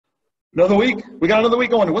Another week. We got another week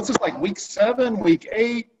going. What's this like? Week 7, week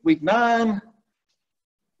 8, week 9.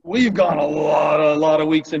 We've gone a lot of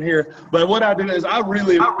weeks in here. But what I do is I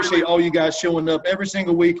really appreciate all you guys showing up every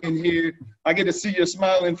single week in here. I get to see your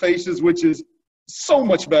smiling faces, which is so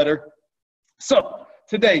much better. So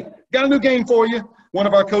today, got a new game for you. One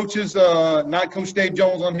of our coaches, not Coach Dave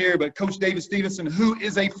Jones on here, but Coach David Stevenson, who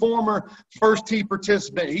is a former first team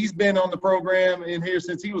participant. He's been on the program in here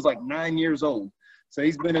since he was like 9 years old. So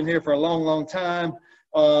he's been in here for a long time.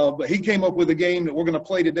 But he came up with a game that we're going to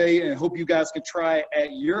play today, and I hope you guys can try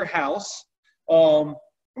at your house. We're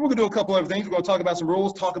going to do a couple other things. We're going to talk about some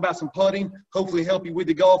rules, talk about some putting, hopefully help you with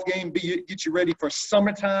the golf game, get you ready for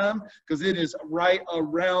summertime because it is right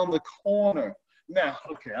around the corner. Now,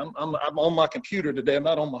 okay, I'm on my computer today. I'm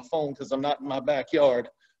not on my phone because I'm not in my backyard.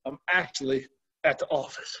 I'm actually at the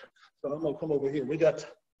office. So I'm going to come over here. We got,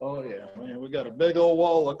 oh, yeah, man, we got a big old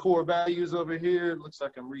wall of core values over here. It looks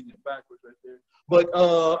like I'm reading it backwards right there. But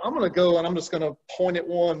I'm going to go and I'm just going to point at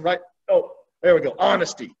one right. Oh, there we go.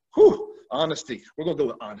 Honesty. Whew. Honesty. We're going to go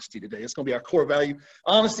with honesty today. It's going to be our core value.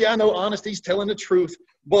 Honesty, I know honesty is telling the truth,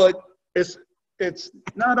 but it's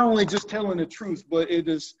not only just telling the truth, but it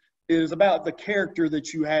is about the character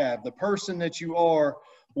that you have, the person that you are.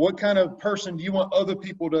 What kind of person do you want other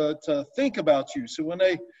people to think about you? So when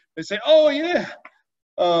they say, oh, yeah,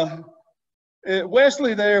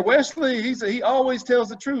 Wesley there, Wesley, he always tells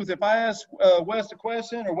the truth. If I ask Wes a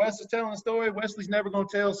question or Wes is telling a story, Wesley's never going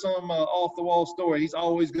to tell some off-the-wall story. He's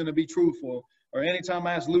always going to be truthful. Or anytime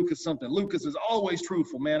I ask Lucas something, Lucas is always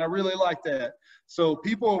truthful, man. I really like that. So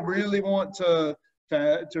people really want to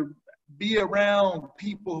be around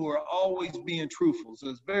people who are always being truthful. So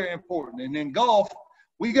it's very important. And in golf,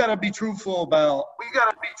 we got to be truthful about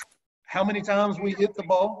how many times we hit the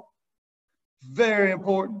ball. Very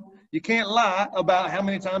important. You can't lie about how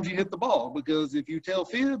many times you hit the ball because if you tell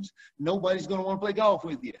fibs, nobody's going to want to play golf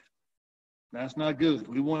with you. That's not good.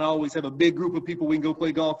 We want to always have a big group of people we can go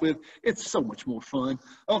play golf with. It's so much more fun.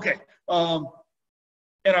 Okay. And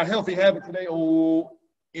our healthy habit today,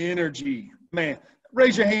 energy. Man,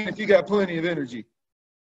 raise your hand if you got plenty of energy.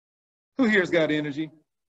 Who here's got energy?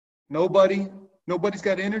 Nobody? Nobody's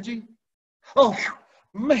got energy? Oh,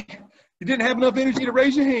 man. You didn't have enough energy to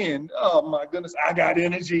raise your hand. Oh, my goodness. I got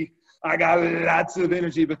energy. I got lots of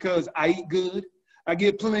energy because I eat good. I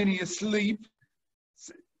get plenty of sleep.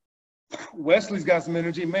 Wesley's got some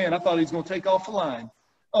energy. Man, I thought he was going to take off flying.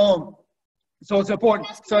 So it's important.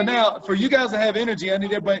 So now, for you guys to have energy, I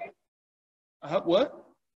need everybody. What?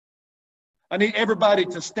 I need everybody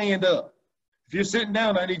to stand up. If you're sitting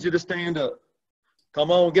down, I need you to stand up. Come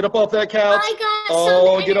on, get up off that couch.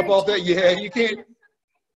 Get up off that. Yeah, you can't.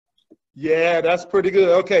 Yeah, that's pretty good.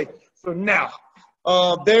 Okay, so now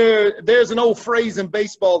there's an old phrase in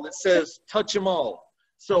baseball that says touch them all.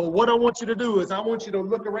 So what I want you to do is I want you to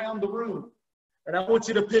look around the room, and I want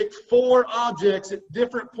you to pick 4 objects at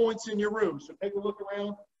different points in your room. So take a look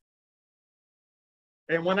around.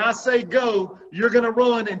 And when I say go, you're going to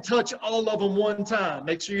run and touch all of them one time.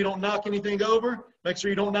 Make sure you don't knock anything over. Make sure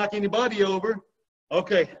you don't knock anybody over.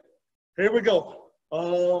 Okay, here we go.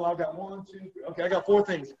 I've got 1, 2, 3. Okay, I got 4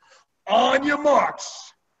 things. On your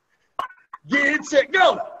marks. Get set,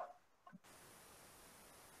 go.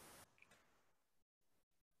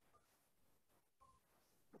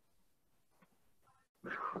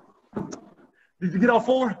 Did you get all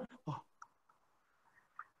 4?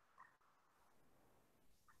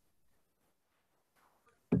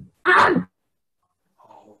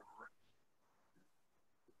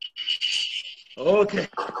 Okay,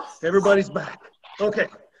 everybody's back. Okay,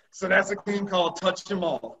 so that's a game called Touch Them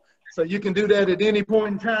All. So you can do that at any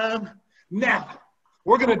point in time. Now,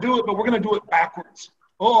 we're going to do it, but we're going to do it backwards.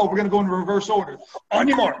 We're going to go in reverse order. On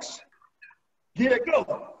your marks. Get it,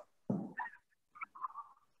 go.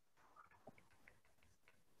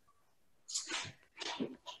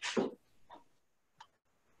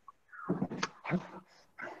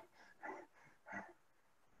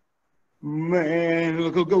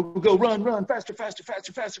 Man, go, run, faster.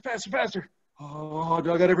 Oh, I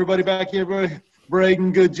got everybody back here,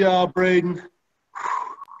 Braden, good job, Braden.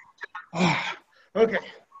 Okay,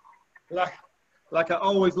 like I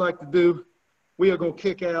always like to do, we are going to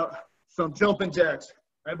kick out some jumping jacks.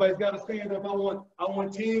 Everybody's got to stand up. I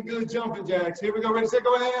want 10 good jumping jacks. Here we go, ready, set,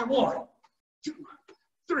 go ahead. 1, 2,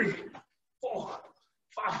 3, 4,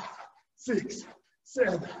 5, 6,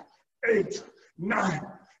 7, 8, 9,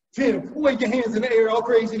 10. Wave your hands in the air all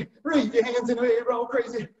crazy. Raise your hands in the air all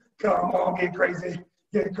crazy. Come on, get crazy.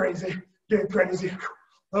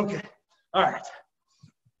 Okay, all right.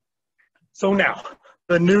 So now,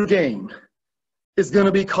 the new game is going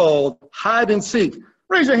to be called hide and seek.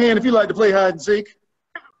 Raise your hand if you like to play hide and seek.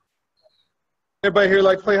 Everybody here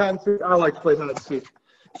like to play hide and seek? I like to play hide and seek.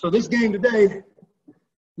 So this game today,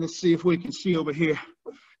 let's see if we can see over here.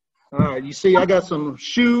 All right, you see I got some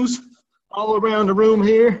shoes all around the room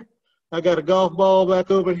here. I got a golf ball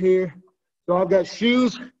back over here. So I've got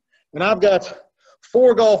shoes, and I've got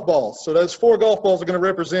 4 golf balls. So those 4 golf balls are going to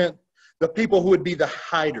represent the people who would be the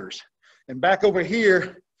hiders. And back over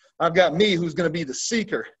here, I've got me, who's going to be the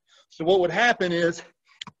seeker. So what would happen is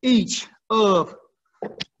each of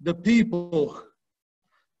the people,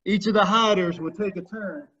 each of the hiders would take a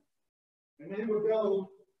turn, and they would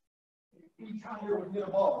go, each hider would get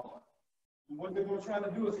a ball. And what they're going to try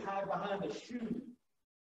to do is hide behind a shoe.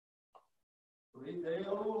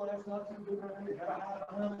 Oh, that's not too good right there. Gotta hide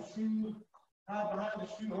behind the shoe. Hide behind the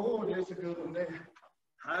shoe. Oh, there's a good one there.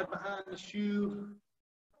 Hide behind the shoe.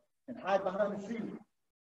 And hide behind the shoe.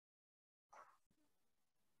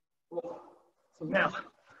 So now,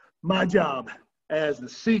 my job as the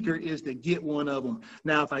seeker is to get one of them.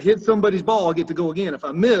 Now, if I hit somebody's ball, I get to go again. If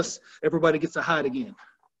I miss, everybody gets to hide again.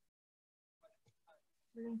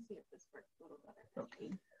 We're going to see if this works a little better. Okay.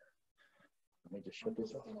 Let me just shut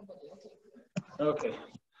this off. Okay.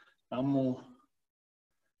 Hold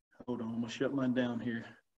on, I'm gonna shut mine down here.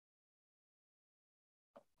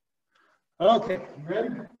 Okay, you ready?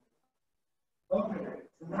 Okay.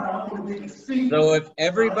 So if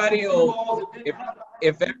everybody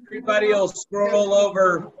will scroll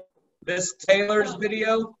over Miss Taylor's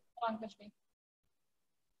video.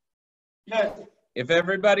 Yes. If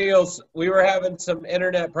everybody else, we were having some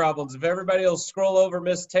internet problems. If everybody will scroll over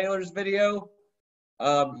Miss Taylor's video,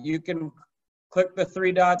 you can click the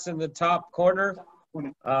 3 dots in the top corner.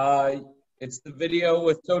 It's the video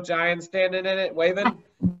with Coach Ian standing in it, waving,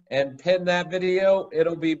 and pin that video.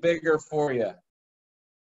 It'll be bigger for you.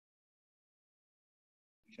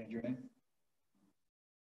 Change your name.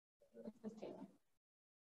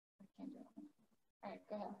 All right,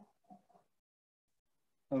 go ahead.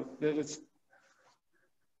 Oh, it's.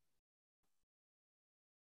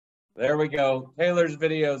 There we go. Taylor's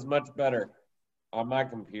video is much better on my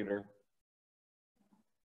computer.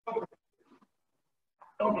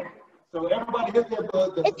 Okay. So everybody hit their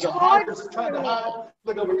bug. It's hard hiders trying to hide.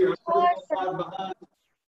 Look over here. Hide behind.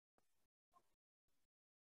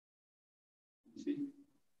 See?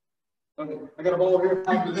 Okay. I got a ball over here.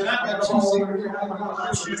 But then I got a ball over here.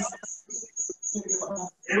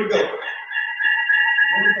 Here we go.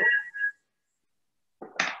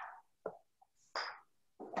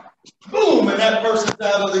 Boom, and that person's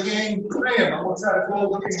out of the game. Bam, I'm going to try to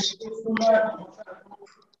close the game.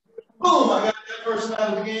 Boom, I got that person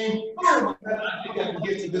out of the game. Boom, I think I can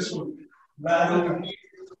get to this one. Right over here.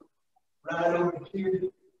 Right over here.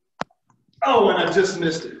 Oh, and I just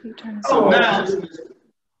missed it. Oh, now, since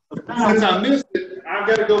I missed it, I've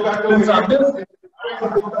got to go back over. Since I missed it, I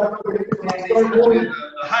got to go back over here.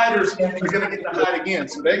 The hiders are going to get to hide again.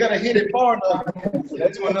 So they got to hit it far enough to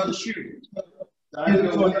get to another shoe. I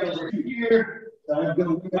go over here. I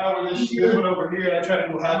go out of this shoe over here. I try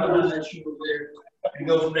to go hide behind that shoe over there and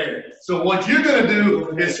go from there. So what you're going to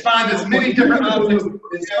do is find as many different objects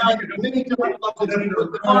as many different objects in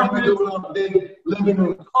the carpet, on the big living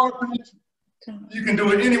room carpet. You can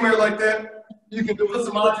do it anywhere like that. You can do it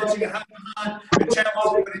some objects you can hide behind and challenge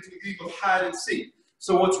everybody to a game of hide and seek.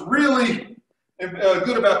 So what's really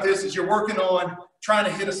good about this is you're working on trying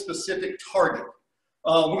to hit a specific target.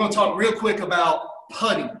 We're going to talk real quick about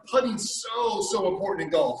putting. Putting's so important in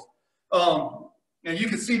golf. And you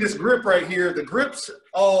can see this grip right here. The grips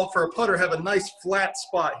all for a putter have a nice flat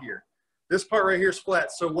spot here. This part right here is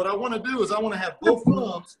flat. So what I want to do is I want to have both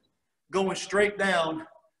thumbs going straight down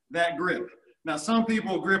that grip. Now, some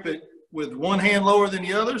people grip it with one hand lower than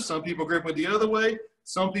the other. Some people grip it the other way.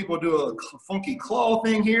 Some people do a funky claw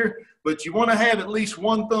thing here. But you want to have at least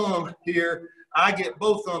one thumb here. I get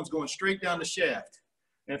both thumbs going straight down the shaft.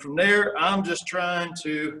 And from there, I'm just trying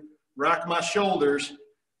to rock my shoulders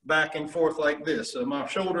back and forth like this. So my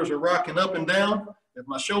shoulders are rocking up and down. If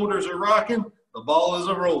my shoulders are rocking, the ball is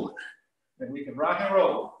a-rolling. And we can rock and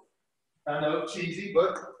roll. I know, cheesy,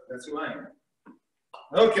 but that's who I am.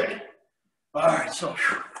 Okay. All right, so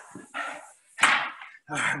all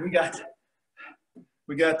right,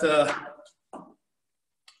 we got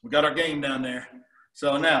our game down there.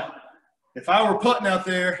 So now, if I were putting out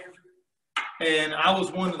there and I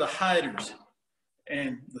was one of the hiders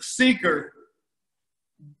and the seeker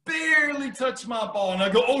barely touched my ball and I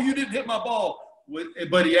go, oh, you didn't hit my ball,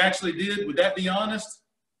 but he actually did, would that be honest?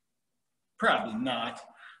 Probably not.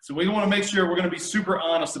 So we want to make sure we're going to be super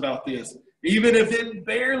honest about this. Even if it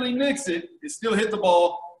barely nicks it, it still hit the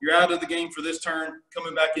ball. you're out of the game for this turn,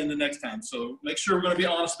 coming back in the next time. So make sure we're going to be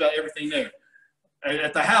honest about everything there.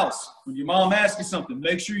 At the house, when your mom asks you something,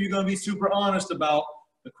 make sure you're going to be super honest about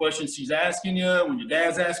the questions she's asking you. When your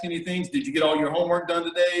dad's asking you things, did you get all your homework done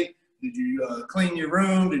today? Did you clean your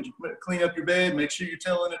room? Did you clean up your bed? Make sure you're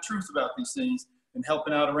telling the truth about these things and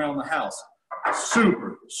helping out around the house.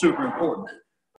 Super, super important.